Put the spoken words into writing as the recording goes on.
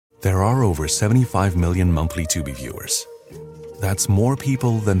There are over 75 million monthly Tubi viewers. That's more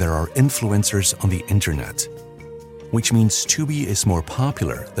people than there are influencers on the internet, which means Tubi is more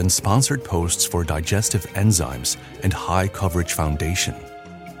popular than sponsored posts for digestive enzymes and high coverage foundation.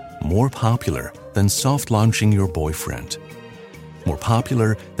 More popular than soft launching your boyfriend. More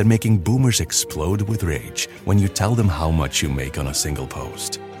popular than making boomers explode with rage when you tell them how much you make on a single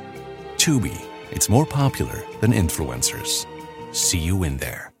post. Tubi, it's more popular than influencers. See you in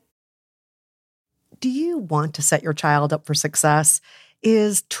there. Do you want to set your child up for success?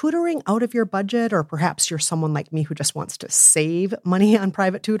 Is tutoring out of your budget, or perhaps you're someone like me who just wants to save money on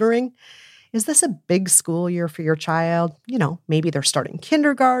private tutoring? Is this a big school year for your child? Maybe they're starting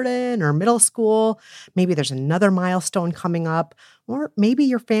kindergarten or middle school. Maybe there's another milestone coming up. Or maybe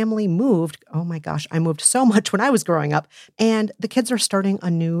your family moved. Oh my gosh, I moved so much when I was growing up, and the kids are starting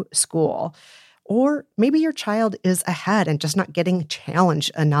a new school. Or maybe your child is ahead and just not getting challenged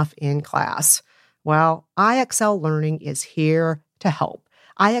enough in class. Well, IXL Learning is here to help.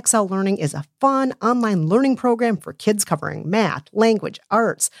 IXL Learning is a fun online learning program for kids covering math, language,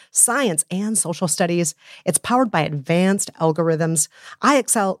 arts, science, and social studies. It's powered by advanced algorithms.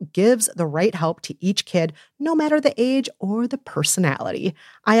 IXL gives the right help to each kid, no matter the age or the personality.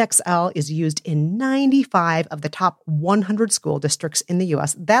 IXL is used in 95 of the top 100 school districts in the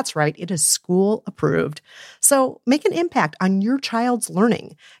U.S. That's right, it is school approved. So make an impact on your child's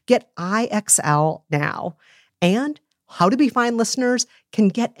learning. Get IXL now. And How to Be Fine listeners can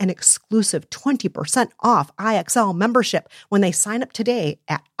get an exclusive 20% off IXL membership when they sign up today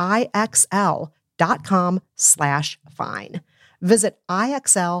at IXL.com/fine. Visit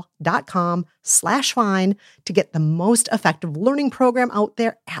IXL.com/fine to get the most effective learning program out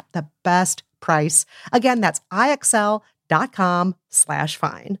there at the best price. Again, that's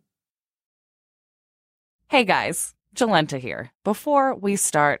IXL.com/fine. Hey guys, Jolenta here. Before we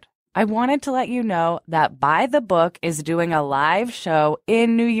start, I wanted to let you know that By the Book is doing a live show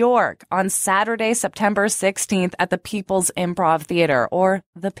in New York on Saturday, September 16th at the People's Improv Theater, or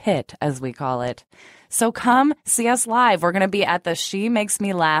the Pit, as we call it. So come see us live. We're going to be at the She Makes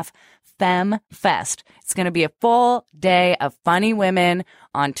Me Laugh Femme Fest. It's going to be a full day of funny women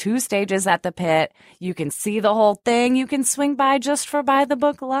on 2 stages at the Pit. You can see the whole thing. You can swing by just for By the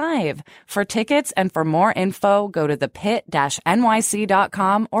Book Live. For tickets and for more info, go to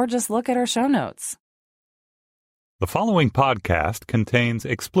thepit-nyc.com or just look at our show notes. The following podcast contains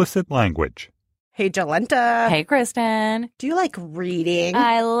explicit language. Hey, Jolenta. Hey, Kristen. Do you like reading?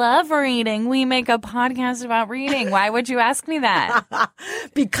 I love reading. We make a podcast about reading. Why would you ask me that?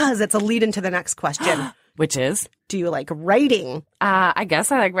 Because it's a lead into the next question. Which is? Do you like writing? I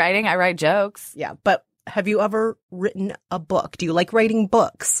guess I like writing. I write jokes. Yeah, but have you ever written a book? Do you like writing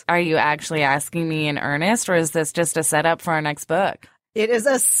books? Are you actually asking me in earnest, or is this just a setup for our next book? It is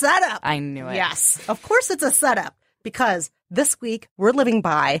a setup. I knew it. Yes, of course it's a setup, because this week we're living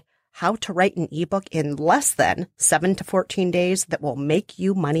by how to write an ebook in less than 7 to 14 days that will make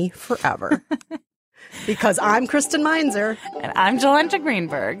you money forever. Because I'm Kristen Meinzer. And I'm Jolenta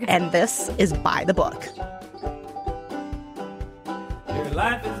Greenberg. And this is By the Book. Your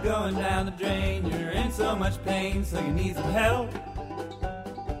life is going down the drain. You're in so much pain, so you need some help.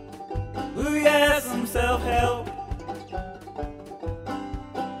 Ooh, yeah, some self-help.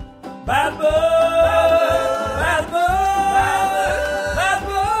 By the book, by the book, by the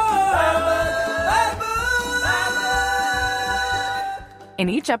book. In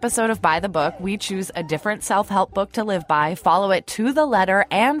each episode of By the Book, we choose a different self-help book to live by, follow it to the letter,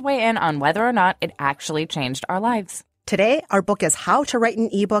 and weigh in on whether or not it actually changed our lives. Today, our book is How to Write an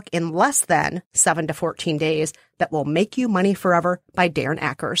Ebook in Less Than 7 to 14 Days That Will Make You Money Forever by Darren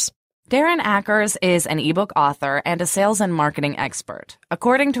Ackers. Darren Ackers is an ebook author and a sales and marketing expert.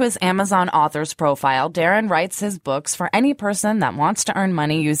 According to his Amazon author's profile, Darren writes his books for any person that wants to earn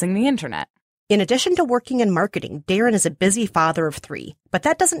money using the internet. In addition to working in marketing, Darren is a busy father of 3, but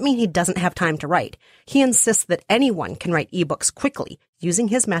that doesn't mean he doesn't have time to write. He insists that anyone can write ebooks quickly using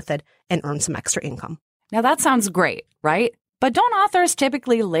his method and earn some extra income. Now that sounds great, right? But don't authors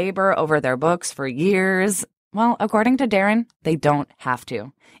typically labor over their books for years? Well, according to Darren, they don't have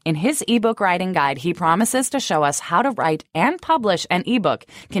to. In his ebook writing guide, he promises to show us how to write and publish an ebook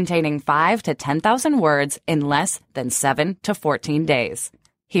containing 5,000 to 10,000 words in less than 7 to 14 days.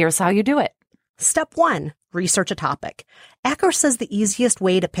 Here's how you do it. Step 1, research a topic. Ackers says the easiest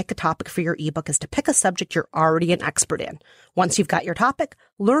way to pick a topic for your ebook is to pick a subject you're already an expert in. Once you've got your topic,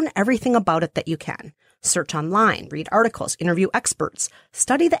 learn everything about it that you can. Search online, read articles, interview experts,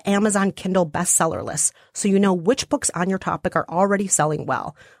 study the Amazon Kindle bestseller list so you know which books on your topic are already selling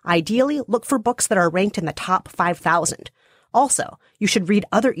well. Ideally, look for books that are ranked in the top 5,000. Also, you should read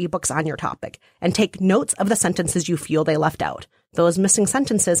other ebooks on your topic and take notes of the sentences you feel they left out. Those missing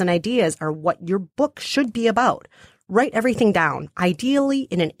sentences and ideas are what your book should be about. Write everything down, ideally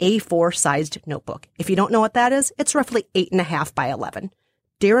in an A4-sized notebook. If you don't know what that is, it's roughly 8.5 by 11.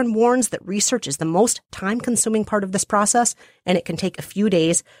 Darren warns that research is the most time-consuming part of this process, and it can take a few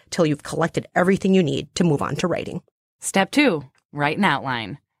days till you've collected everything you need to move on to writing. Step 2, write an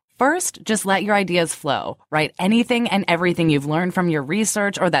outline. First, just let your ideas flow. Write anything and everything you've learned from your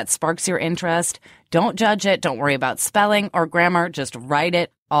research or that sparks your interest. Don't judge it. Don't worry about spelling or grammar. Just write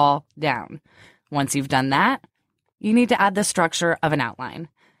it all down. Once you've done that, you need to add the structure of an outline.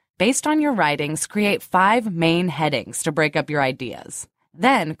 Based on your writings, create 5 main headings to break up your ideas.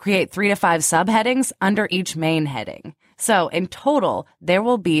 Then create 3 to 5 subheadings under each main heading. So in total, there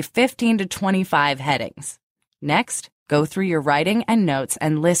will be 15 to 25 headings. Next, go through your writing and notes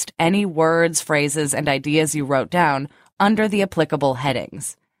and list any words, phrases, and ideas you wrote down under the applicable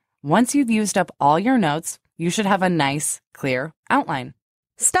headings. Once you've used up all your notes, you should have a nice, clear outline.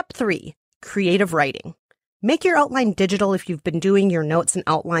 Step 3, creative writing. Make your outline digital if you've been doing your notes and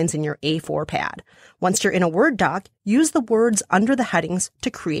outlines in your A4 pad. Once you're in a Word doc, use the words under the headings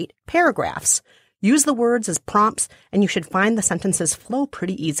to create paragraphs. Use the words as prompts, and you should find the sentences flow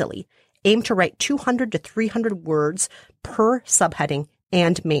pretty easily. Aim to write 200 to 300 words per subheading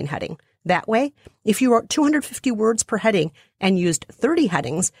and main heading. That way, if you wrote 250 words per heading and used 30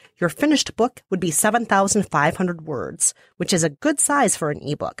 headings, your finished book would be 7,500 words, which is a good size for an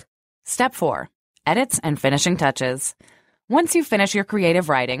ebook. Step 4. Edits and finishing touches. Once you finish your creative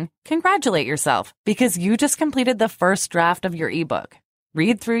writing, congratulate yourself because you just completed the first draft of your ebook.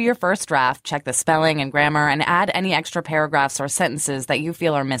 Read through your first draft, check the spelling and grammar, and add any extra paragraphs or sentences that you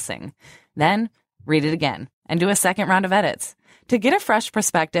feel are missing. Then, read it again and do a second round of edits. To get a fresh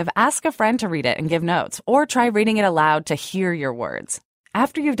perspective, ask a friend to read it and give notes, or try reading it aloud to hear your words.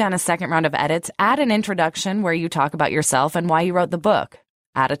 After you've done a second round of edits, add an introduction where you talk about yourself and why you wrote the book.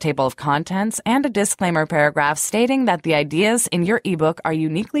 Add a table of contents and a disclaimer paragraph stating that the ideas in your ebook are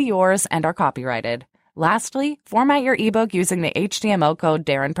uniquely yours and are copyrighted. Lastly, format your ebook using the HTML code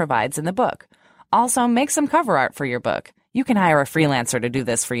Darren provides in the book. Also, make some cover art for your book. You can hire a freelancer to do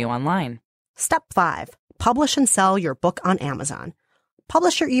this for you online. Step 5. Publish and sell your book on Amazon.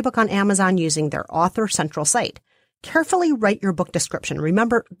 Publish your ebook on Amazon using their Author Central site. Carefully write your book description.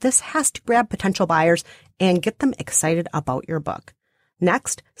 Remember, this has to grab potential buyers and get them excited about your book.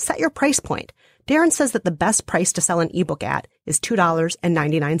 Next, set your price point. Darren says that the best price to sell an ebook at is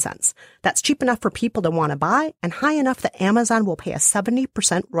 $2.99. That's cheap enough for people to want to buy and high enough that Amazon will pay a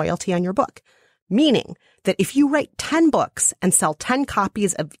 70% royalty on your book. Meaning that if you write 10 books and sell 10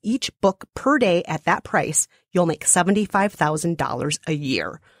 copies of each book per day at that price, you'll make $75,000 a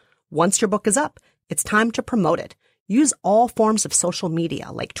year. Once your book is up, it's time to promote it. Use all forms of social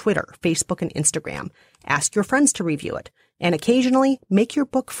media like Twitter, Facebook, and Instagram. Ask your friends to review it. And occasionally, make your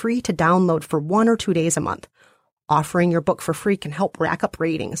book free to download for 1 or 2 days a month. Offering your book for free can help rack up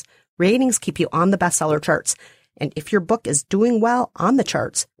ratings. Ratings keep you on the bestseller charts. And if your book is doing well on the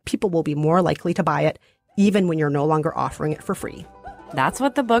charts, people will be more likely to buy it, even when you're no longer offering it for free. That's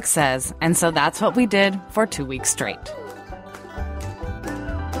what the book says, and so that's what we did for 2 weeks straight.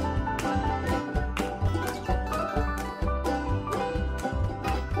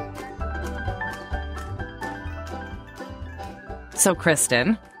 So,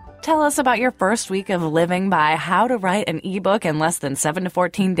 Kristen, tell us about your first week of living by how to write an ebook in less than 7 to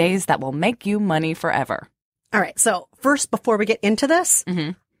 14 days that will make you money forever. All right. So first, before we get into this,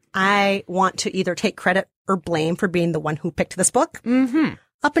 I want to either take credit or blame for being the one who picked this book.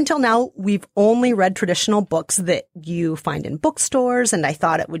 Up until now, we've only read traditional books that you find in bookstores, and I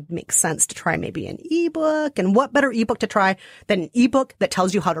thought it would make sense to try maybe an ebook. And what better ebook to try than an ebook that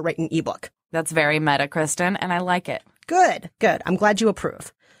tells you how to write an ebook? That's very meta, Kristen, and I like it. Good. I'm glad you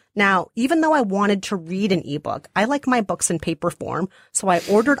approve. Now, even though I wanted to read an ebook, I like my books in paper form, so I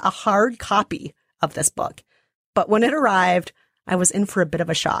ordered a hard copy of this book. But when it arrived, I was in for a bit of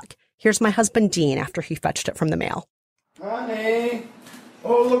a shock. Here's my husband, Dean, after he fetched it from the mail. Honey!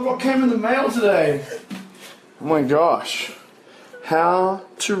 Oh, look what came in the mail today. Oh my gosh. How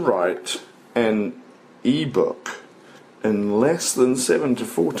to write an ebook in less than 7 to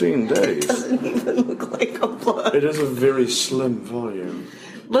 14 days. It doesn't even look like a book. It is a very slim volume.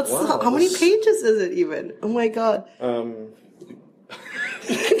 How many pages is it even? Oh my god. It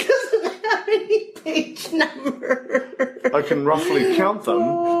doesn't have any page number. I can roughly count them.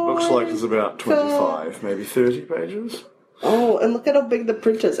 Looks like there's about 25, maybe 30 pages. Oh, and look at how big the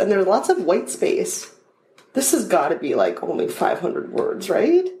print is. And there's lots of white space. This has got to be like only 500 words,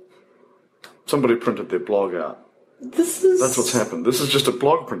 right? Somebody printed their blog out. That's what's happened. This is just a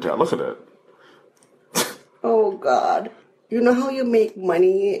blog printout. Look at it. Oh, God. You know how you make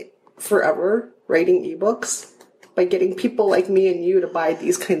money forever writing ebooks? By getting people like me and you to buy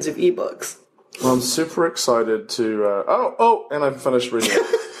these kinds of ebooks. Well, I'm super excited to... and I've finished reading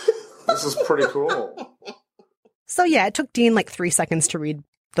it. This is pretty cool. So, yeah, it took Dean like 3 seconds to read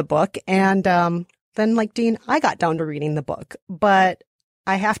the book. And then, like Dean, I got down to reading the book. But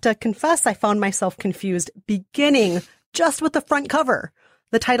I have to confess, I found myself confused beginning just with the front cover.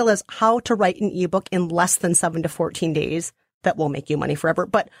 The title is How to Write an Ebook in Less Than 7 to 14 Days That Will Make You Money Forever.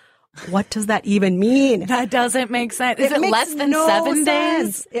 But what does that even mean? That doesn't make sense. Is it less than 7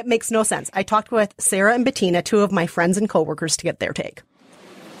 days? It makes no sense. I talked with Sarah and Bettina, two of my friends and coworkers, to get their take.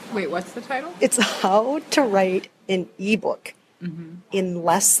 Wait, what's the title? It's How to Write an Ebook in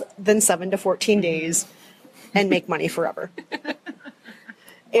Less Than 7 to 14 Days and Make Money Forever.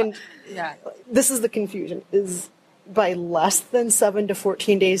 And this is the confusion. Is by less than 7 to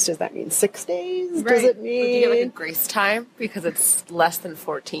 14 days, does that mean 6 days? Right. Does it Do you get like a mean... grace time because it's less than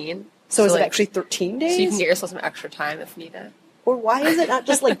 14? So is it like, actually 13 days? So you can get yourself some extra time if needed. Or why is it not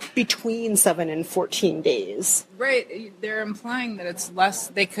just like between 7 and 14 days? Right. They're implying that it's less.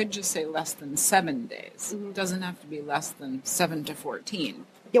 They could just say less than 7 days. It doesn't have to be less than 7 to 14.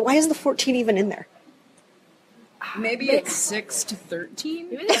 Yeah, why is the 14 even in there? Maybe it's 6 to 13.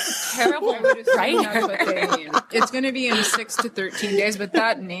 Maybe that's terrible. I would assume that's what they mean. It's going to be in 6 to 13 days, but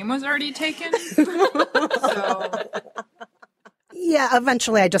that name was already taken. So Yeah,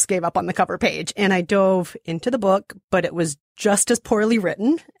 eventually I just gave up on the cover page and I dove into the book, but it was just as poorly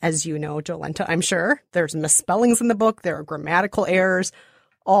written, as you know, Jolenta, I'm sure. There's misspellings in the book. There are grammatical errors.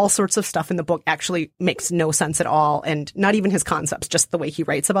 All sorts of stuff in the book actually makes no sense at all. And not even his concepts, just the way he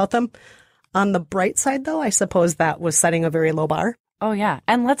writes about them. On the bright side, though, I suppose that was setting a very low bar. Oh, yeah.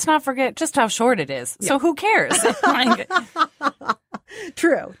 And let's not forget just how short it is. So who cares?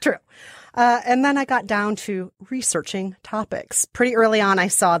 True. And then I got down to researching topics. Pretty early on, I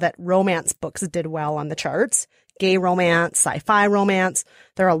saw that romance books did well on the charts. Gay romance, sci-fi romance.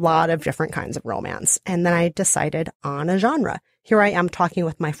 There are a lot of different kinds of romance. And then I decided on a genre. Here I am talking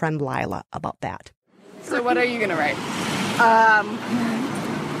with my friend Lila about that. So what are you going to write?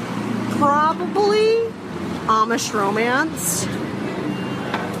 Probably Amish romance.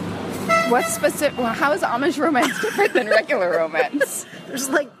 What's specific? Well, how is Amish romance different than regular romance? There's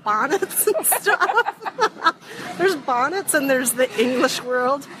like bonnets and stuff. There's bonnets and there's the English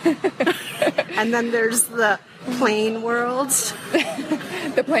world. And then there's the plain world.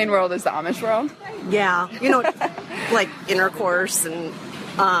 The plain world is the Amish world? Yeah. You know, like intercourse and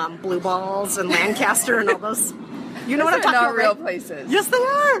blue balls and Lancaster and all those. You know what I'm talking about, real right? places. Yes, they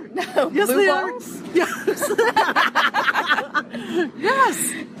are. No, yes, blue they balls? are. Yes.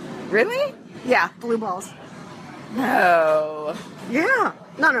 Yes. Really? Yeah, blue balls. No. Yeah.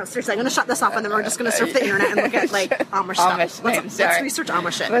 No, seriously, I'm going to shut this off and then we're just going to surf the internet and look at, like, Amish stuff. Amish names, Let's research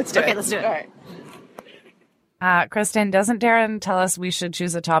Amish shit. Let's do it. Okay, let's do it. All right. Kristen, doesn't Darren tell us we should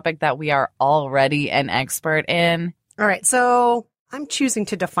choose a topic that we are already an expert in? All right, so I'm choosing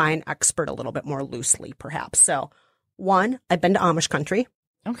to define expert a little bit more loosely, perhaps. So, one, I've been to Amish country.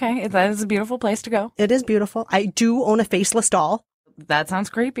 Okay, that is a beautiful place to go. It is beautiful. I do own a faceless doll. That sounds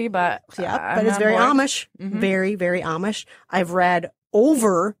creepy, but Yeah, but it's very Amish. Mm-hmm. Very, very Amish. I've read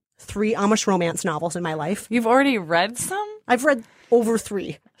over 3 Amish romance novels in my life. You've already read some? I've read over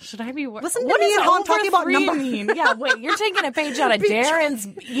 3. Should I be... Listen to what me is and how I'm over talking about 3 number- mean? Yeah, wait, you're taking a page out of Darren's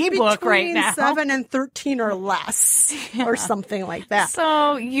ebook right now. Between 7 and 13 or less, or something like that.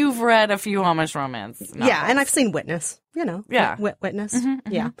 So you've read a few Amish romance novels. Yeah, and I've seen Witness, you know. Yeah. Witness.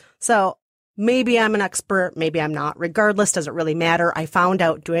 Mm-hmm. Yeah. So maybe I'm an expert, maybe I'm not. Regardless, doesn't really matter. I found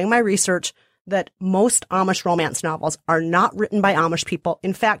out doing my research that most Amish romance novels are not written by Amish people.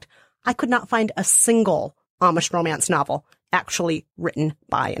 In fact, I could not find a single Amish romance novel actually written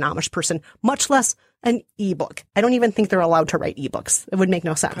by an Amish person, much less an ebook. I don't even think they're allowed to write ebooks. It would make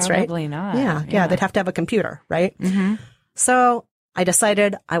no sense, right? Probably not. Yeah, they'd have to have a computer, right? Mm-hmm. So I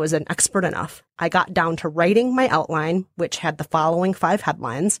decided I was an expert enough. I got down to writing my outline, which had the following 5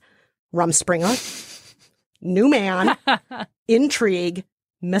 headlines: Rumspringa, New Man, Intrigue,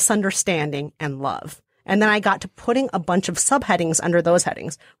 Misunderstanding, and Love. And then I got to putting a bunch of subheadings under those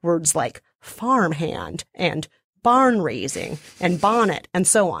headings. Words like farmhand and barn raising and bonnet and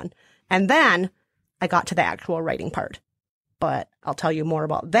so on. And then I got to the actual writing part. But I'll tell you more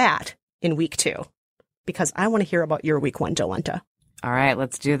about that in week 2 because I want to hear about your week 1, Jolenta. All right,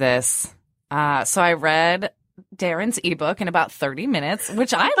 let's do this. So I read Darren's ebook in about 30 minutes,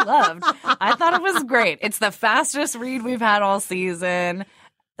 which I loved. I thought it was great. It's the fastest read we've had all season.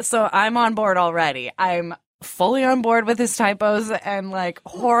 So I'm on board already. I'm fully on board with his typos and like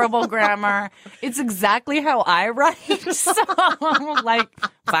horrible grammar. It's exactly how I write. So like,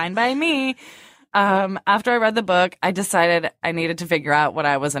 fine by me. After I read the book, I decided I needed to figure out what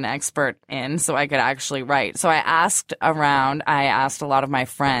I was an expert in so I could actually write. So I asked around. I asked a lot of my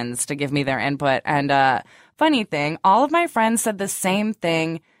friends to give me their input. And funny thing, all of my friends said the same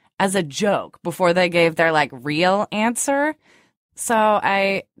thing as a joke before they gave their like real answer. So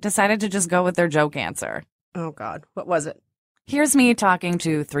I decided to just go with their joke answer. Oh, God. What was it? Here's me talking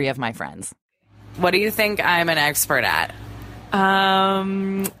to 3 of my friends. What do you think I'm an expert at?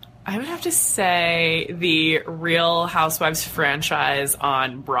 I would have to say the Real Housewives franchise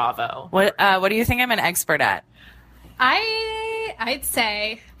on Bravo. What do you think I'm an expert at? I'd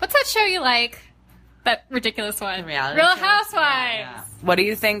say, what's that show you like? That ridiculous one. Reality Real show? Housewives. Yeah. What do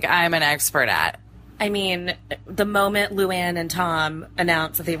you think I'm an expert at? I mean, the moment Luann and Tom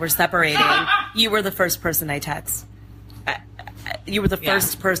announced that they were separating, you were the first person I text. You were the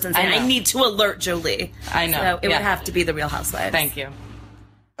first person saying, I need to alert Jolie. I know. So it would have to be the Real Housewives. Thank you.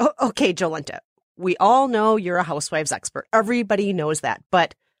 Oh, okay, Jolenta. We all know you're a housewives expert. Everybody knows that.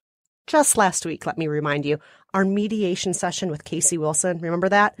 But just last week, let me remind you, our mediation session with Casey Wilson, remember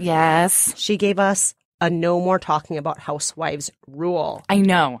that? Yes. She gave us a no more talking about housewives rule. I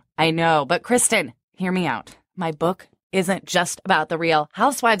know. But Kristen, hear me out. My book isn't just about the Real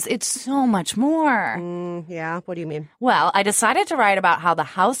Housewives. It's so much more. Yeah, what do you mean? Well, I decided to write about how the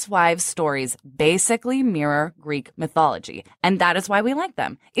housewives stories basically mirror Greek mythology. And that is why we like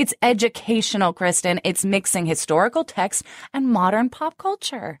them. It's educational, Kristen. It's mixing historical text and modern pop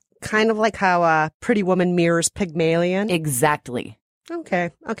culture. Kind of like how Pretty Woman mirrors Pygmalion? Exactly.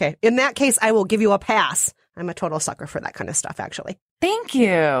 Okay. In that case, I will give you a pass. I'm a total sucker for that kind of stuff, actually. Thank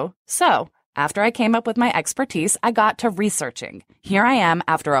you. So, after I came up with my expertise, I got to researching. Here I am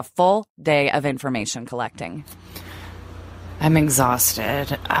after a full day of information collecting. I'm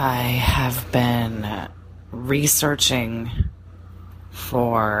exhausted. I have been researching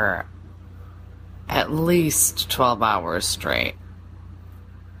for at least 12 hours straight.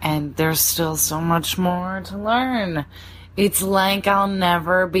 And there's still so much more to learn. It's like I'll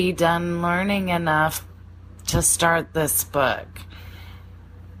never be done learning enough to start this book.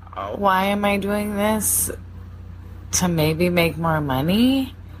 Why am I doing this? To maybe make more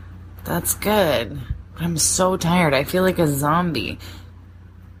money? That's good. But I'm so tired. I feel like a zombie.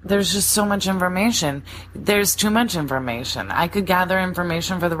 There's just so much information. There's too much information. I could gather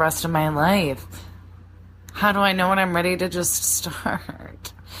information for the rest of my life. How do I know when I'm ready to just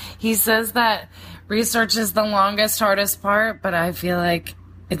start? He says that research is the longest, hardest part, but I feel like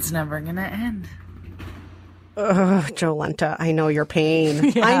it's never gonna end. Jolenta, I know your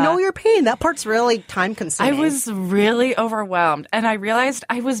pain. Yeah. I know your pain. That part's really time-consuming. I was really overwhelmed, and I realized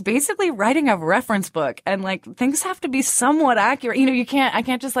I was basically writing a reference book, and like things have to be somewhat accurate. You know, I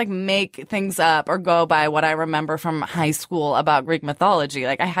can't just like make things up or go by what I remember from high school about Greek mythology.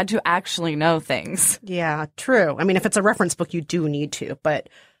 Like I had to actually know things. Yeah, true. I mean, if it's a reference book, you do need to. But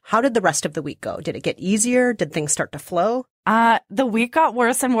how did the rest of the week go? Did it get easier? Did things start to flow? The week got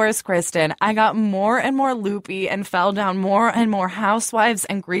worse and worse, Kristen. I got more and more loopy and fell down more and more housewives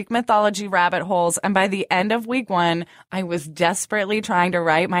and Greek mythology rabbit holes. And by the end of week 1, I was desperately trying to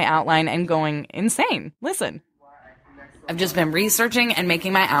write my outline and going insane. Listen. I've just been researching and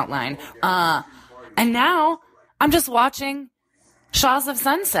making my outline. And now I'm just watching Shaws of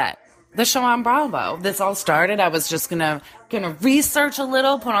Sunset, the show on Bravo. This all started. I was just gonna research a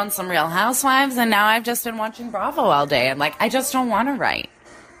little, put on some Real Housewives, and now I've just been watching Bravo all day. And like, I just don't want to write.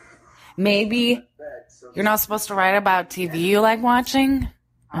 Maybe you're not supposed to write about TV you like watching.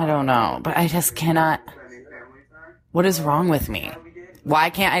 I don't know, but I just cannot. What is wrong with me? Why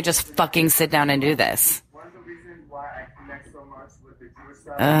can't I just fucking sit down and do this?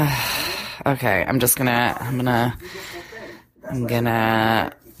 Okay, I'm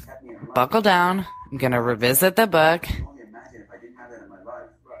gonna buckle down. I'm gonna revisit the book.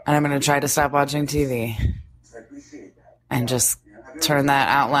 And I'm going to try to stop watching TV and just turn that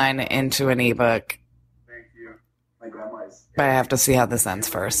outline into an ebook. But I have to see how this ends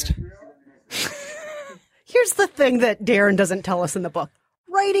first. Here's the thing that Darren doesn't tell us in the book.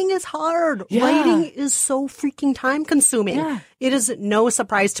 Writing is hard. Yeah. Writing is so freaking time consuming. Yeah. It is no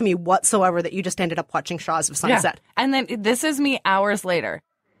surprise to me whatsoever that you just ended up watching Shaws of Sunset. Yeah. And then this is me hours later.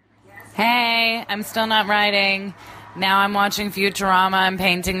 Hey, I'm still not writing. Now I'm watching Futurama and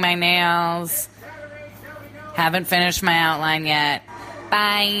painting my nails. Haven't finished my outline yet.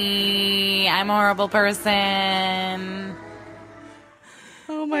 Bye. I'm a horrible person.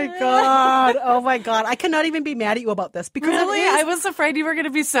 Oh my God. Oh my God. I cannot even be mad at you about this because Really? I was afraid you were going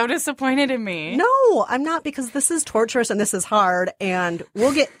to be so disappointed in me. No, I'm not, because this is torturous and this is hard, and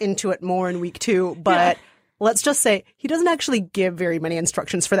we'll get into it more in week 2, but let's just say he doesn't actually give very many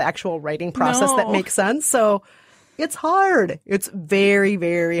instructions for the actual writing process that makes sense. So it's hard. It's very,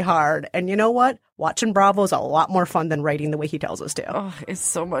 very hard. And you know what? Watching Bravo is a lot more fun than writing the way he tells us to. Oh, it's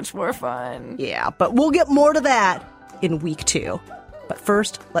so much more fun. Yeah, but we'll get more to that in week 2. But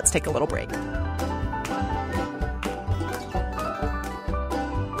first, let's take a little break.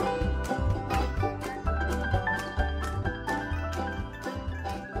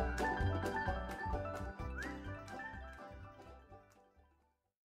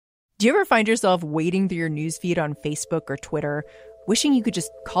 Do you ever find yourself wading through your newsfeed on Facebook or Twitter, wishing you could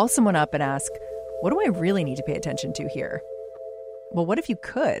just call someone up and ask, what do I really need to pay attention to here? Well, what if you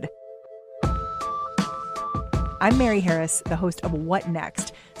could? I'm Mary Harris, the host of What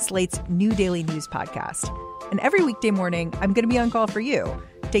Next, Slate's new daily news podcast. And every weekday morning, I'm going to be on call for you,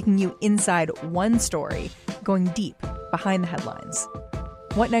 taking you inside one story, going deep behind the headlines.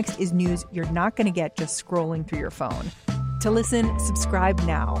 What Next is news you're not going to get just scrolling through your phone. To listen, subscribe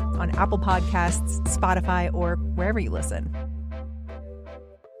now on Apple Podcasts, Spotify, or wherever you listen.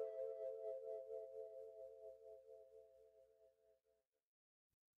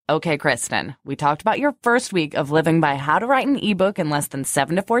 Okay, Kristen, we talked about your first week of living by how to write an ebook in less than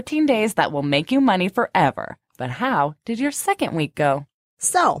 7 to 14 days that will make you money forever. But how did your second week go?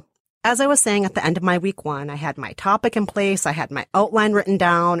 So, as I was saying at the end of my week 1, I had my topic in place, I had my outline written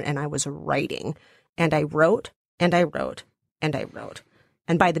down, and I was writing. And I wrote, and I wrote, and I wrote.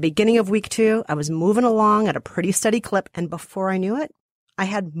 And by the beginning of week 2, I was moving along at a pretty steady clip, and before I knew it, I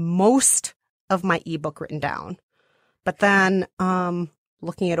had most of my ebook written down. But then,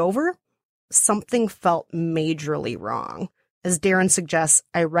 looking it over, something felt majorly wrong. As Darren suggests,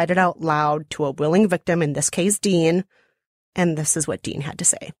 I read it out loud to a willing victim, in this case, Dean, and this is what Dean had to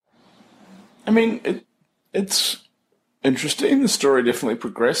say. I mean, it's interesting. The story definitely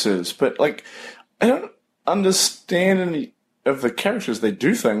progresses, but, like, I don't understand any of the characters. They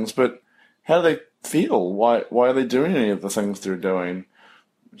do things, but how do they feel? Why are they doing any of the things they're doing?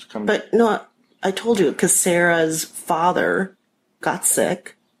 But no, I told you, because Sarah's father got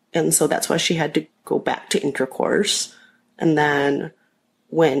sick, and so that's why she had to go back to intercourse. And then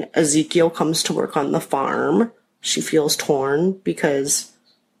when Ezekiel comes to work on the farm, she feels torn because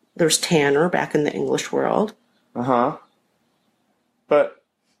there's Tanner back in the English world. Uh-huh. But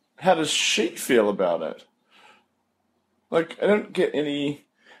how does she feel about it? Like, I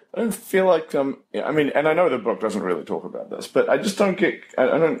don't feel like, I mean, and I know the book doesn't really talk about this, but I just don't get, I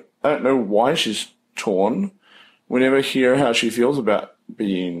don't know why she's torn. We never hear how she feels about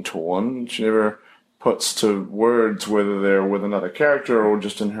being torn. She never puts to words, whether they're with another character or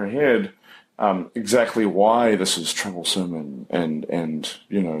just in her head, exactly why this is troublesome and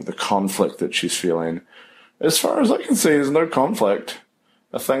you know, the conflict that she's feeling. As far as I can see, there's no conflict.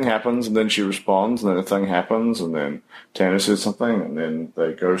 A thing happens, and then she responds, and then a thing happens, and then Tanner says something, and then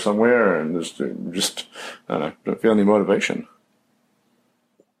they go somewhere, and there's just I don't know, don't feel any motivation.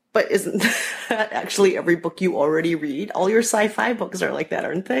 But isn't that actually every book you already read? All your sci-fi books are like that,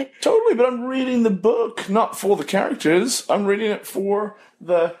 aren't they? Totally, but I'm reading the book not for the characters. I'm reading it for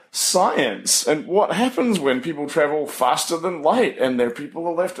the science and what happens when people travel faster than light and their people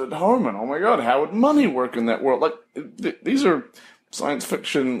are left at home. And oh my God, how would money work in that world? Like, these are science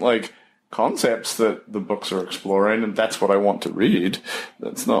fiction, like, concepts that the books are exploring, and that's what I want to read.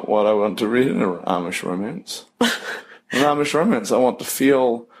 That's not what I want to read in an Amish romance. In an Amish romance, I want to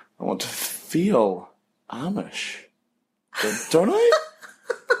feel Amish. Don't I?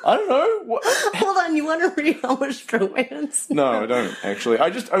 I don't know. What? Hold on, you want to read Amish romance? No, I don't, actually.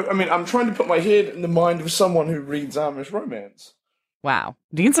 I mean, I'm trying to put my head in the mind of someone who reads Amish romance. Wow.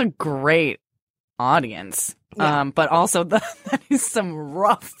 Dean's a great audience. Yeah. But also that is some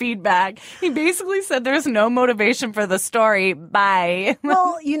rough feedback. He basically said there's no motivation for the story. Bye.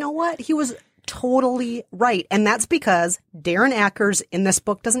 Well, you know what? He was totally right. And that's because Darren Ackers in this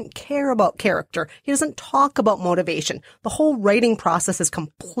book doesn't care about character. He doesn't talk about motivation. The whole writing process is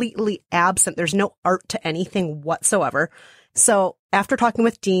completely absent. There's no art to anything whatsoever. So after talking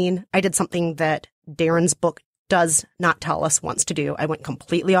with Dean, I did something that Darren's book does not tell us wants to do. I went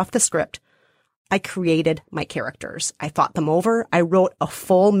completely off the script. I created my characters. I thought them over. I wrote a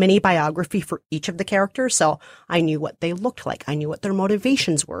full mini biography for each of the characters, so I knew what they looked like. I knew what their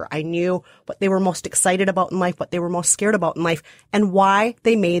motivations were. I knew what they were most excited about in life, what they were most scared about in life, and why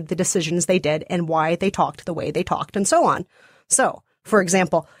they made the decisions they did, and why they talked the way they talked, and so on. So, for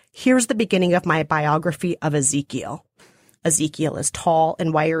example, here's the beginning of my biography of Ezekiel. Ezekiel is tall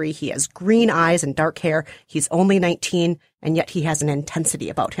and wiry. He has green eyes and dark hair. He's only 19, and yet he has an intensity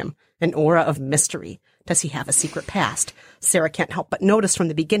about him, an aura of mystery. Does he have a secret past? Sarah can't help but notice from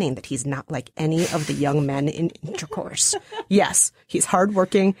the beginning that he's not like any of the young men in Intercourse. Yes, he's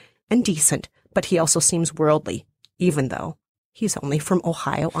hardworking and decent, but he also seems worldly, even though he's only from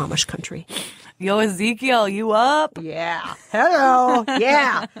Ohio Amish country. Yo, Ezekiel, you up? Yeah. Hello.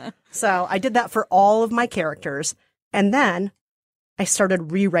 Yeah. So I did that for all of my characters. And then I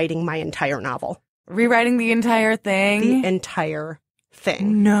started rewriting my entire novel. Rewriting the entire thing? The entire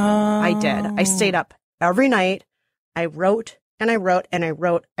thing. No. I did. I stayed up every night. I wrote and I wrote and I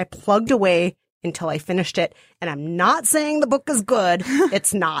wrote. I plugged away until I finished it. And I'm not saying the book is good.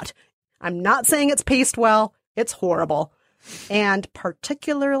 It's not. I'm not saying it's paced well. It's horrible. And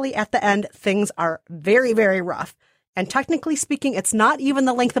particularly at the end, things are very, very rough. And technically speaking, it's not even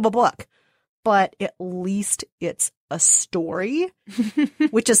the length of a book, but at least it's a story,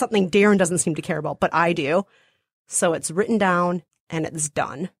 which is something Darren doesn't seem to care about, but I do. So it's written down and it's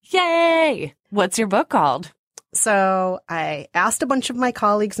done. Yay! What's your book called? So I asked a bunch of my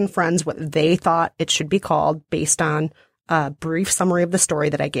colleagues and friends what they thought it should be called based on a brief summary of the story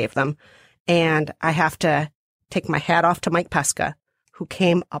that I gave them. And I have to take my hat off to Mike Pesca, who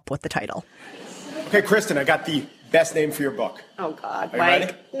came up with the title. Okay, Kristen, I got the best name for your book. Oh, God, Are Mike. you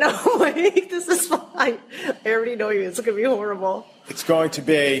ready? No, Mike, this is fine. I already know you. It's going to be horrible. It's going to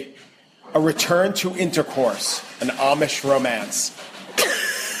be A Return to Intercourse, an Amish romance.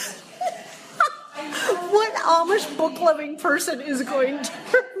 What Amish book-loving person is going to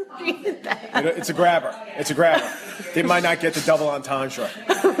read that? It's a grabber. It's a grabber. They might not get the double entendre.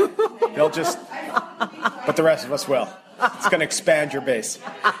 They'll just... But the rest of us will. It's going to expand your base.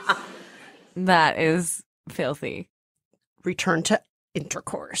 That is filthy. Return to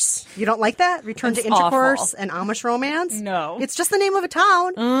Intercourse. You don't like that? Return It's to Intercourse awful. and Amish romance? No. It's just the name of a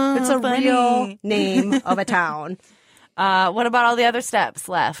town. It's a funny. real name of a town. What about all the other steps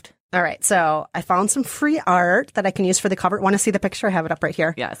left? All right, so I found some free art that I can use for the cover. Want to see the picture? I have it up right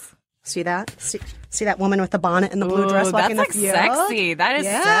here. Yes. See that? See that woman with the bonnet and the blue dress walking that's the like field? sexy. That is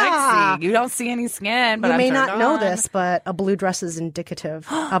Yeah. sexy. You don't see any skin, but You I'm may turned not know on. this, but a blue dress is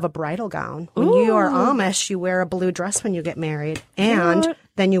indicative of a bridal gown. When you are Amish, you wear a blue dress when you get married, and Cute.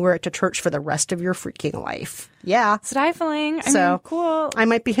 then you wear it to church for the rest of your freaking life. Yeah. Stifling. I So mean, cool. I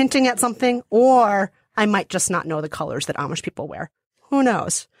might be hinting at something, or I might just not know the colors that Amish people wear. Who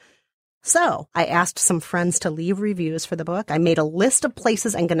knows? So I asked some friends to leave reviews for the book. I made a list of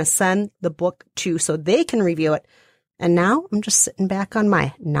places I'm going to send the book to so they can review it. And now I'm just sitting back on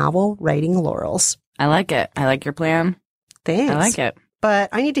my novel writing laurels. I like it. I like your plan. Thanks. I like it. But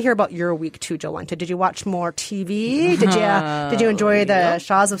I need to hear about your week too, Jolenta. Did you watch more TV? Did you enjoy the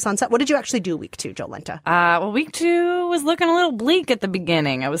Shaws of Sunset? What did you actually do week 2, Jolenta? Well, week 2 was looking a little bleak at the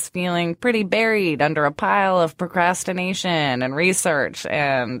beginning. I was feeling pretty buried under a pile of procrastination and research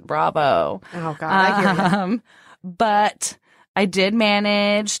and Bravo. Oh, God, I hear you. But I did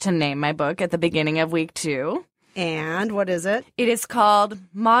manage to name my book at the beginning of week 2. And what is it? It is called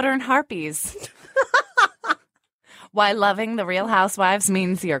Modern Harpies. Why loving the Real Housewives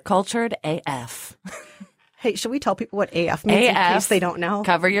means you're cultured AF. Hey, should we tell people what AF means in case they don't know?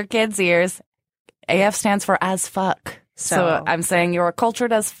 Cover your kids' ears. AF stands for as fuck. So I'm saying you're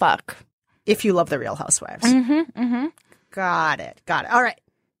cultured as fuck. If you love the Real Housewives. Mm-hmm, mm-hmm. Got it. All right.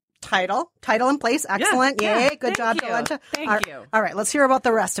 Title in place. Excellent. Yeah, Yay. Good job, Jolenta. Thank you. All right. Let's hear about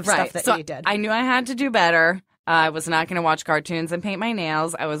the rest of stuff that so you did. I knew I had to do better. I was not going to watch cartoons and paint my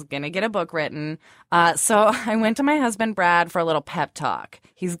nails. I was going to get a book written. So I went to my husband, Brad, for a little pep talk.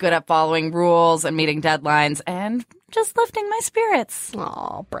 He's good at following rules and meeting deadlines and just lifting my spirits.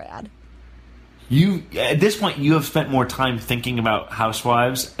 Oh, Brad. You, at this point, you have spent more time thinking about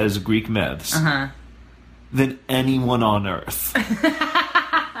housewives as Greek myths than anyone on Earth.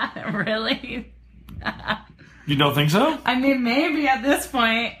 Really? You don't think so? I mean, maybe at this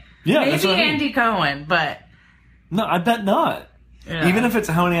point. Yeah, that's maybe what I mean. Andy Cohen, but No, I bet not. Yeah. Even if it's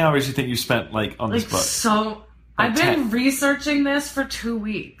how many hours you think you spent on this book. So I've been researching this for 2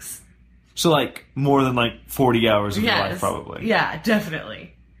 weeks. So more than 40 hours of your life, probably. Yeah,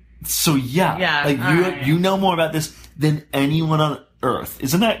 definitely. So yeah, Yeah, you know more about this than anyone on Earth.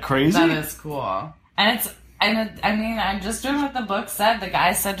 Isn't that crazy? That is cool. I'm just doing what the book said. The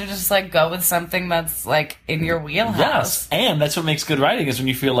guy said to just go with something that's in your wheelhouse. Yes, and that's what makes good writing is when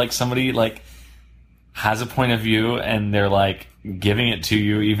you feel like somebody has a point of view and they're giving it to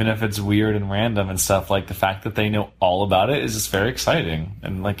you, even if it's weird and random and stuff. The fact that they know all about it is just very exciting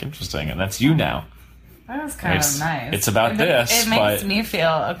and interesting, and that's you now. That was kind of nice. It's about this. It makes me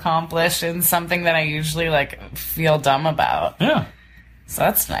feel accomplished in something that I usually feel dumb about. Yeah. So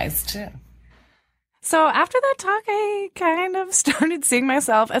that's nice too. So after that talk, I kind of started seeing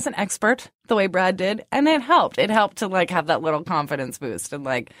myself as an expert the way Brad did. And it helped. It helped to have that little confidence boost and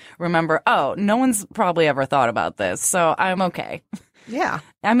remember, oh, no one's probably ever thought about this. So I'm okay. Yeah.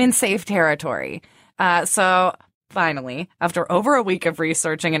 I'm in safe territory. So finally, after over a week of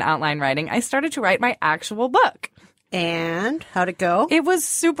researching and outline writing, I started to write my actual book. And how'd it go? It was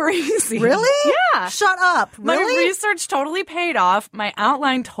super easy. Really? Yeah. Shut up. Really? My research totally paid off. My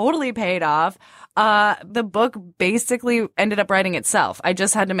outline totally paid off. The book basically ended up writing itself. I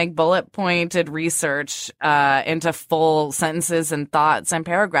just had to make bullet pointed research into full sentences and thoughts and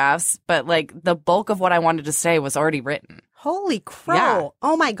paragraphs. But the bulk of what I wanted to say was already written. Holy crow. Yeah.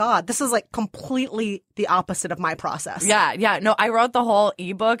 Oh my God. This is completely the opposite of my process. Yeah. No, I wrote the whole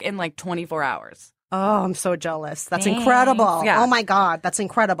ebook in 24 hours. Oh, I'm so jealous. That's Thanks. incredible. Yeah. Oh my God. That's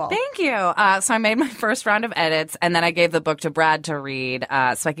incredible. Thank you. So I made my first round of edits, and then I gave the book to Brad to read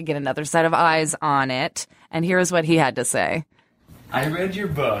so I could get another set of eyes on it. And here's what he had to say. I read your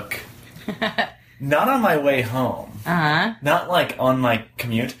book not on my way home. Uh-huh. Not on my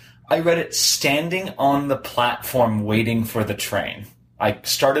commute. I read it standing on the platform waiting for the train. I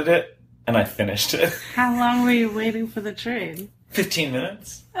started it and I finished it. How long were you waiting for the train? 15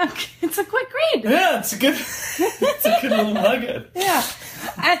 minutes. Okay, it's a quick read. Yeah, it's a good little nugget. Yeah.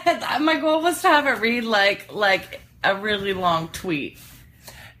 My goal was to have it read like a really long tweet.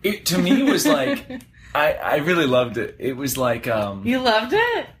 It, to me, was I really loved it. It was You loved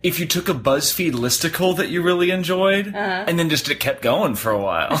it? if you took a BuzzFeed listicle that you really enjoyed, and then just it kept going for a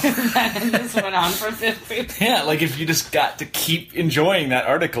while. And this went on for 15. Yeah, if you just got to keep enjoying that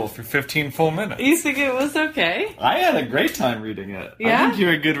article for 15 full minutes. You think it was okay? I had a great time reading it. Yeah? I think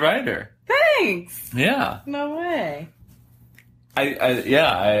you're a good writer. Thanks. Yeah. No way.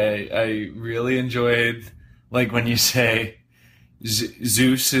 I really enjoyed when you say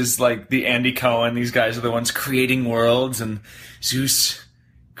Zeus is the Andy Cohen. These guys are the ones creating worlds, and Zeus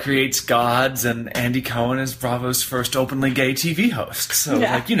creates gods, and Andy Cohen is Bravo's first openly gay TV host. So,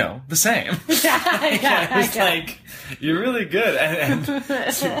 the same. Yeah. You're really good. And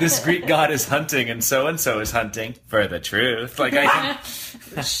this Greek god is hunting, and so is hunting for the truth. I think...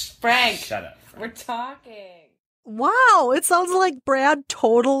 Frank. Shut up. We're talking. Wow. It sounds like Brad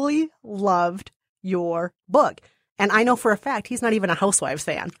totally loved your book. And I know for a fact he's not even a Housewives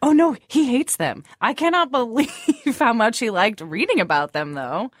fan. Oh, no, he hates them. I cannot believe how much he liked reading about them,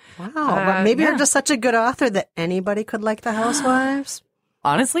 though. Wow. But maybe you're just such a good author that anybody could like the Housewives.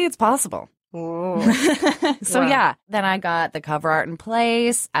 Honestly, it's possible. So, yeah, then I got the cover art in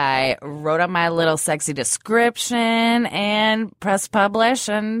place. I wrote up my little sexy description and pressed publish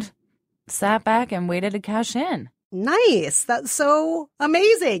and sat back and waited to cash in. Nice. That's so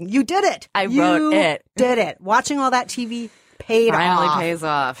amazing. You did it. You wrote it. Did it. Watching all that TV paid Finally off. pays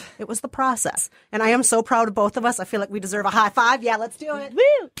off. It was the process. And I am so proud of both of us. I feel like we deserve a high five. Yeah, let's do it.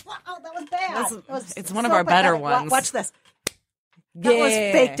 Woo! Oh, that was bad. It's one of our better pathetic. ones. Watch this. That was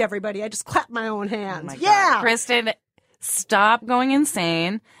faked, everybody. I just clapped my own hands. Oh my yeah. God. Kristen, stop going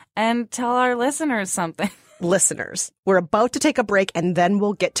insane and tell our listeners something. Listeners, we're about to take a break and then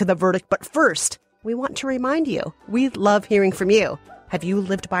we'll get to the verdict. But first, we want to remind you, we love hearing from you. Have you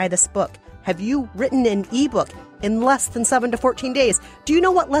lived by this book? Have you written an ebook in less than 7 to 14 days? Do you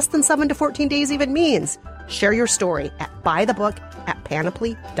know what less than 7 to 14 days even means? Share your story at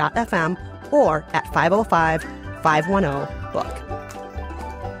buythebook@panoply.fm or at 505-510-BOOK.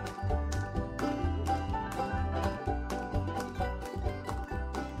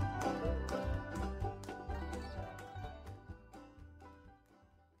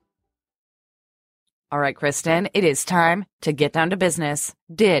 All right, Kristen, it is time to get down to business.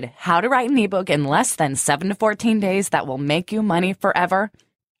 Did How to Write an Ebook in Less Than 7 to 14 Days That Will Make You Money Forever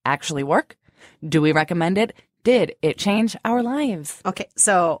actually work? Do we recommend it? Did it change our lives? Okay,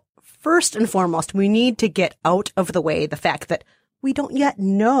 so first and foremost, we need to get out of the way the fact that we don't yet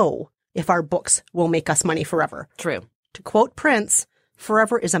know if our books will make us money forever. True. To quote Prince,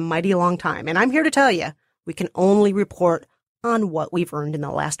 forever is a mighty long time. And I'm here to tell you, we can only report on what we've earned in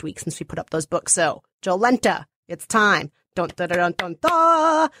the last week since we put up those books. So, Jolenta, it's time. Dun, dun, dun, dun,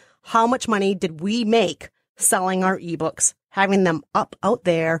 dun. How much money did we make selling our ebooks, having them up out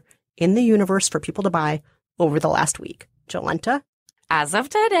there in the universe for people to buy over the last week? Jolenta? As of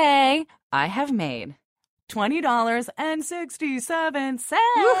today, I have made $20.67.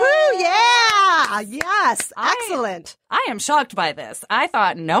 Woohoo! Yeah! Yes! Excellent. I am shocked by this. I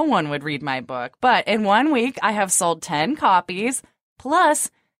thought no one would read my book, but in 1 week, I have sold 10 copies, plus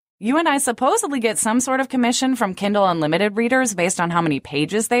You and I supposedly get some sort of commission from Kindle Unlimited readers based on how many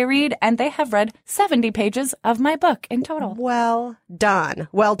pages they read, and they have read 70 pages of my book in total. Well done.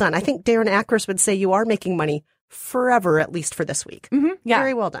 Well done. I think Darren Ackers would say you are making money forever, at least for this week. Mm-hmm, yeah.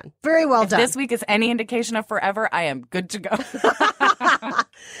 Very well done. Very well done. If this week is any indication of forever, I am good to go.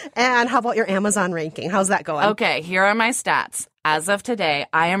 And how about your Amazon ranking? How's that going? Okay, here are my stats. As of today,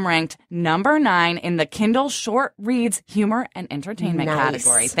 I am ranked number 9 in the Kindle Short Reads Humor and Entertainment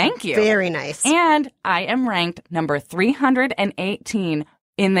category. Thank you. Very nice. And I am ranked number 318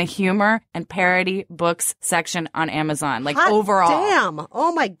 in the humor and parody books section on Amazon, like Hot overall. Damn.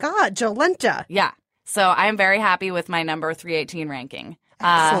 Oh my God, Jolenta. Yeah. So I am very happy with my number 318 ranking.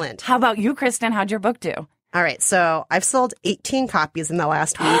 Excellent. How about you, Kristen? How'd your book do? All right. So I've sold 18 copies in the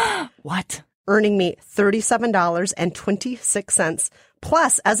last week. What? Earning me $37.26.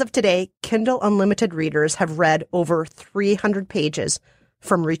 Plus, as of today, Kindle Unlimited readers have read over 300 pages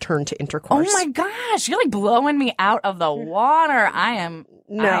from Return to Intercourse. Oh my gosh, you're like blowing me out of the water. I am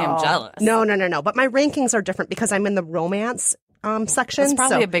jealous. No. But my rankings are different because I'm in the romance section. It's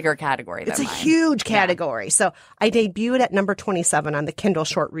probably so a bigger category than it's a mine. huge category. Yeah. So I debuted at number 27 on the Kindle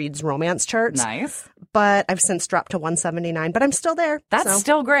Short Reads romance charts. Nice. But I've since dropped to 179, but I'm still there. That's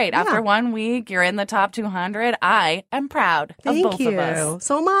still great. Yeah. After 1 week, you're in the top 200. I am proud of both of us.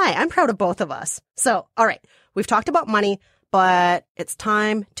 So am I. I'm proud of both of us. So, all right. We've talked about money, but it's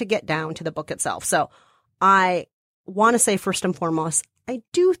time to get down to the book itself. So I want to say first and foremost, I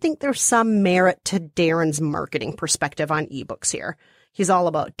do think there's some merit to Darren's marketing perspective on ebooks here. He's all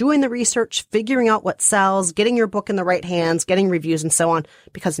about doing the research, figuring out what sells, getting your book in the right hands, getting reviews and so on,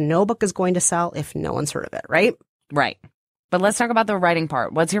 because no book is going to sell if no one's heard of it, right? Right. But let's talk about the writing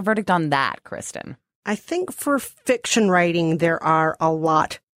part. What's your verdict on that, Kristen? I think for fiction writing, there are a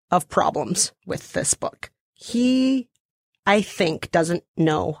lot of problems with this book. He, I think, doesn't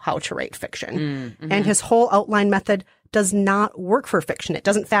know how to write fiction. Mm-hmm. And his whole outline method does not work for fiction. It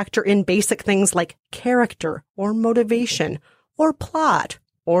doesn't factor in basic things like character or motivation or plot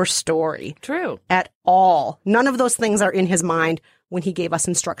or story. True. At all. None of those things are in his mind when he gave us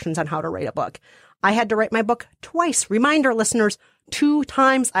instructions on how to write a book. I had to write my book twice. Reminder, listeners, 2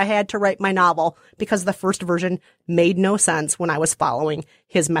 times I had to write my novel because the first version made no sense when I was following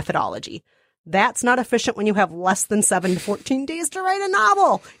his methodology. That's not efficient when you have less than 7 to 14 days to write a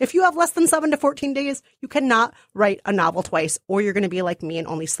novel. If you have less than 7 to 14 days, you cannot write a novel twice, or you're going to be like me and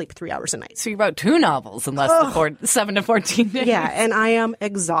only sleep 3 hours a night. So you wrote 2 novels in less than 7 to 14 days. Yeah, and I am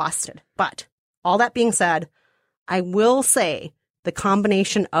exhausted. But all that being said, I will say the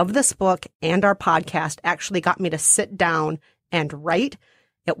combination of this book and our podcast actually got me to sit down and write.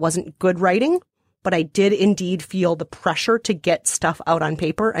 It wasn't good writing, but I did indeed feel the pressure to get stuff out on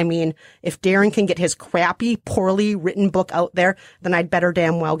paper. I mean, if Darren can get his crappy, poorly written book out there, then I'd better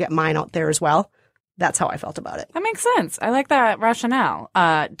damn well get mine out there as well. That's how I felt about it. That makes sense. I like that rationale.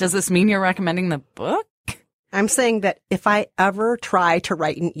 Does this mean you're recommending the book? I'm saying that if I ever try to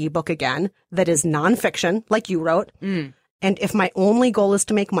write an ebook again that is nonfiction, like you wrote, and if my only goal is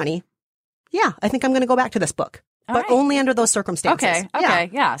to make money, yeah, I think I'm going to go back to this book. But only under those circumstances. Okay,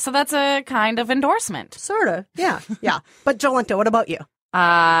 yeah. So that's a kind of endorsement. Sort of, yeah. But Jolenta, what about you?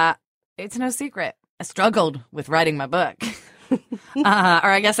 It's no secret. I struggled with writing my book. Or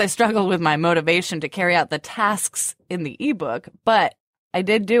I guess I struggled with my motivation to carry out the tasks in the ebook, but I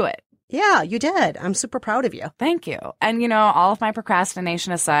did do it. Yeah, you did. I'm super proud of you. Thank you. And, all of my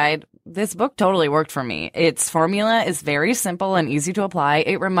procrastination aside, this book totally worked for me. Its formula is very simple and easy to apply.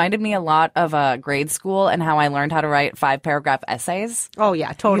 It reminded me a lot of grade school and how I learned how to write 5-paragraph essays. Oh,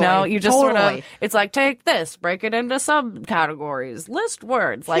 yeah, totally. You just sort of, it's like, take this, break it into subcategories, list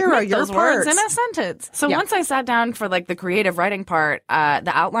words, like make those words in a sentence. So once I sat down for the creative writing part,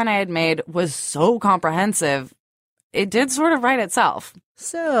 the outline I had made was so comprehensive, it did sort of write itself.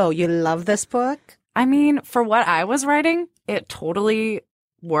 So, you love this book? I mean, for what I was writing, it totally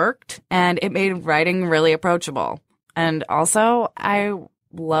worked, and it made writing really approachable. And also, I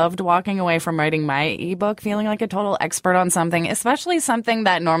loved walking away from writing my ebook feeling like a total expert on something, especially something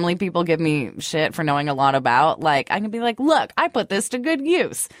that normally people give me shit for knowing a lot about. Like, I can be like, look, I put this to good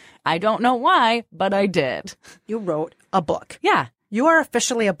use. I don't know why, but I did. You wrote a book. Yeah. You are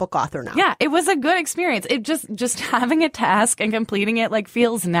officially a book author now. Yeah, it was a good experience. It just having a task and completing it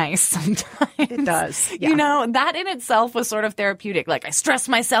feels nice sometimes. It does. Yeah. That in itself was sort of therapeutic. I stressed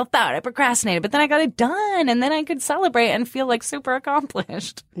myself out, I procrastinated, but then I got it done, and then I could celebrate and feel super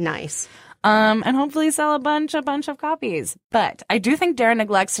accomplished. Nice. and hopefully sell a bunch of copies. But I do think Darren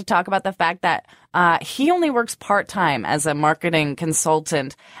neglects to talk about the fact that he only works part-time as a marketing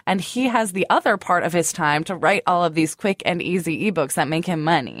consultant, and he has the other part of his time to write all of these quick and easy ebooks that make him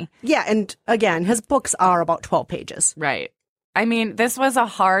money. Yeah, and again, his books are about 12 pages. Right. I mean, this was a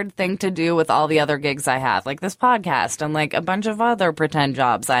hard thing to do with all the other gigs I have, like this podcast and like a bunch of other pretend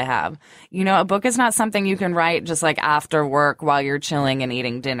jobs I have. You know, a book is not something you can write just like after work while you're chilling and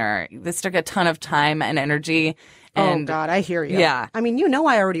eating dinner. This took a ton of time and energy. And, oh, God, I hear you. Yeah. I mean,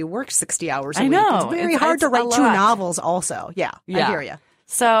 I already work 60 hours a I week. know. It's very hard to write a 2 lot. novels also. Yeah, I hear you.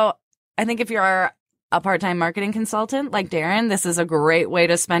 So I think if you're a part-time marketing consultant like Darren, this is a great way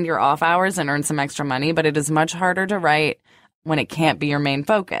to spend your off hours and earn some extra money, but it is much harder to write when it can't be your main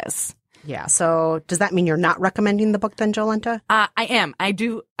focus. Yeah. So does that mean you're not recommending the book then, Jolenta? I am. I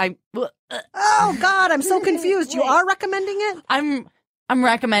do. Oh, God, I'm so confused. You are recommending it? I'm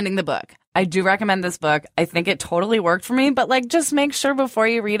recommending the book. I do recommend this book. I think it totally worked for me, but like just make sure before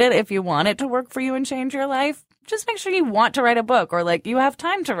you read it, if you want it to work for you and change your life, just make sure you want to write a book or like you have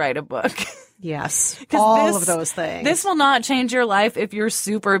time to write a book. Yes. All of those things. This will not change your life if you're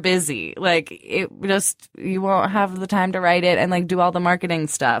super busy. Like you won't have the time to write it and like do all the marketing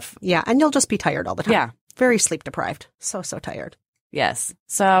stuff. Yeah. And you'll just be tired all the time. Yeah. Very sleep deprived. So tired. Yes.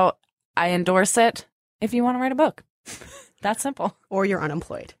 So I endorse it if you want to write a book. That's simple. Or you're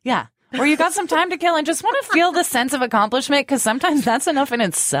unemployed. Yeah. Or you got some time to kill and just want to feel the sense of accomplishment because sometimes that's enough in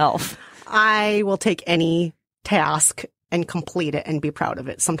itself. I will take any task and complete it and be proud of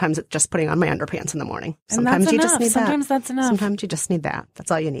it. Sometimes it's just putting on my underpants in the morning. Sometimes you just need that. Sometimes that's enough. Sometimes you just need that.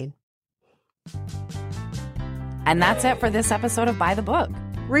 That's all you need. And that's it for this episode of Buy the Book.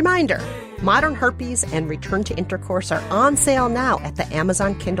 Reminder, Modern Herpes and Return to Intercourse are on sale now at the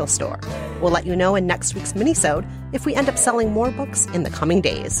Amazon Kindle store. We'll let you know in next week's minisode if we end up selling more books in the coming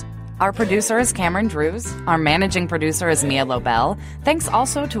days. Our producer is Cameron Drews. Our managing producer is Mia Lobel. Thanks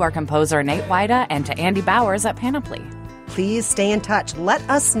also to our composer Nate Wida and to Andy Bowers at Panoply. Please stay in touch. Let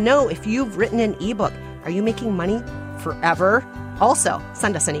us know if you've written an ebook. Are you making money forever? Also,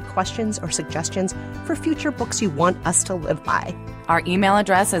 send us any questions or suggestions for future books you want us to live by. Our email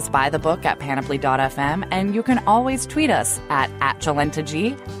address is buythebook@panoply.fm, and you can always tweet us at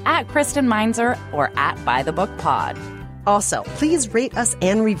 @JolentaG, @KristenMeinzer, or @BuyTheBookPod. Also, please rate us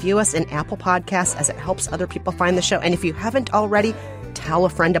and review us in Apple Podcasts as it helps other people find the show. And if you haven't already, tell a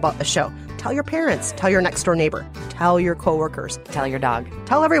friend about the show. Tell your parents. Tell your next door neighbor. Tell your coworkers. Tell your dog.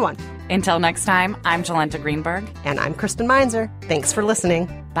 Tell everyone. Until next time, I'm Jolenta Greenberg. And I'm Kristen Meinzer. Thanks for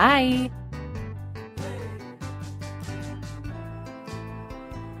listening. Bye.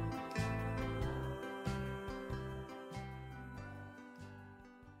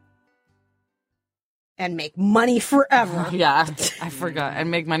 And make money forever. Yeah, I forgot. And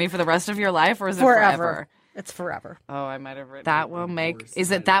make money for the rest of your life, or is it Forever. forever? It's forever. Oh, I might have written that will make.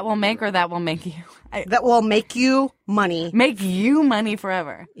 Is it that will make or that will make you? That will make you money. Make you money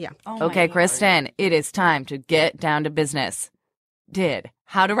forever. Yeah. Oh okay, Kristen, it is time to get down to business.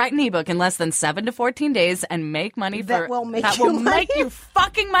 How to write an ebook in less than 7 to 14 days and make money that will make you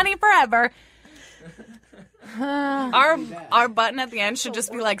fucking money forever. Our button at the end should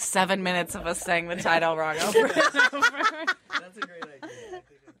just be like 7 minutes of us saying the title wrong over and over. That's a great idea.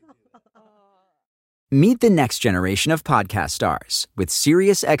 Meet the next generation of podcast stars with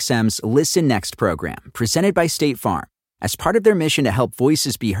SiriusXM's Listen Next program, presented by State Farm. As part of their mission to help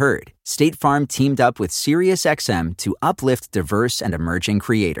voices be heard, State Farm teamed up with SiriusXM to uplift diverse and emerging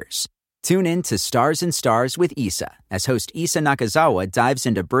creators. Tune in to Stars and Stars with Issa, as host Issa Nakazawa dives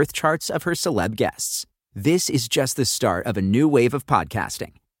into birth charts of her celeb guests. This is just the start of a new wave of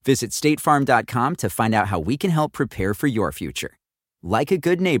podcasting. Visit statefarm.com to find out how we can help prepare for your future. Like a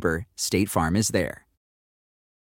good neighbor, State Farm is there.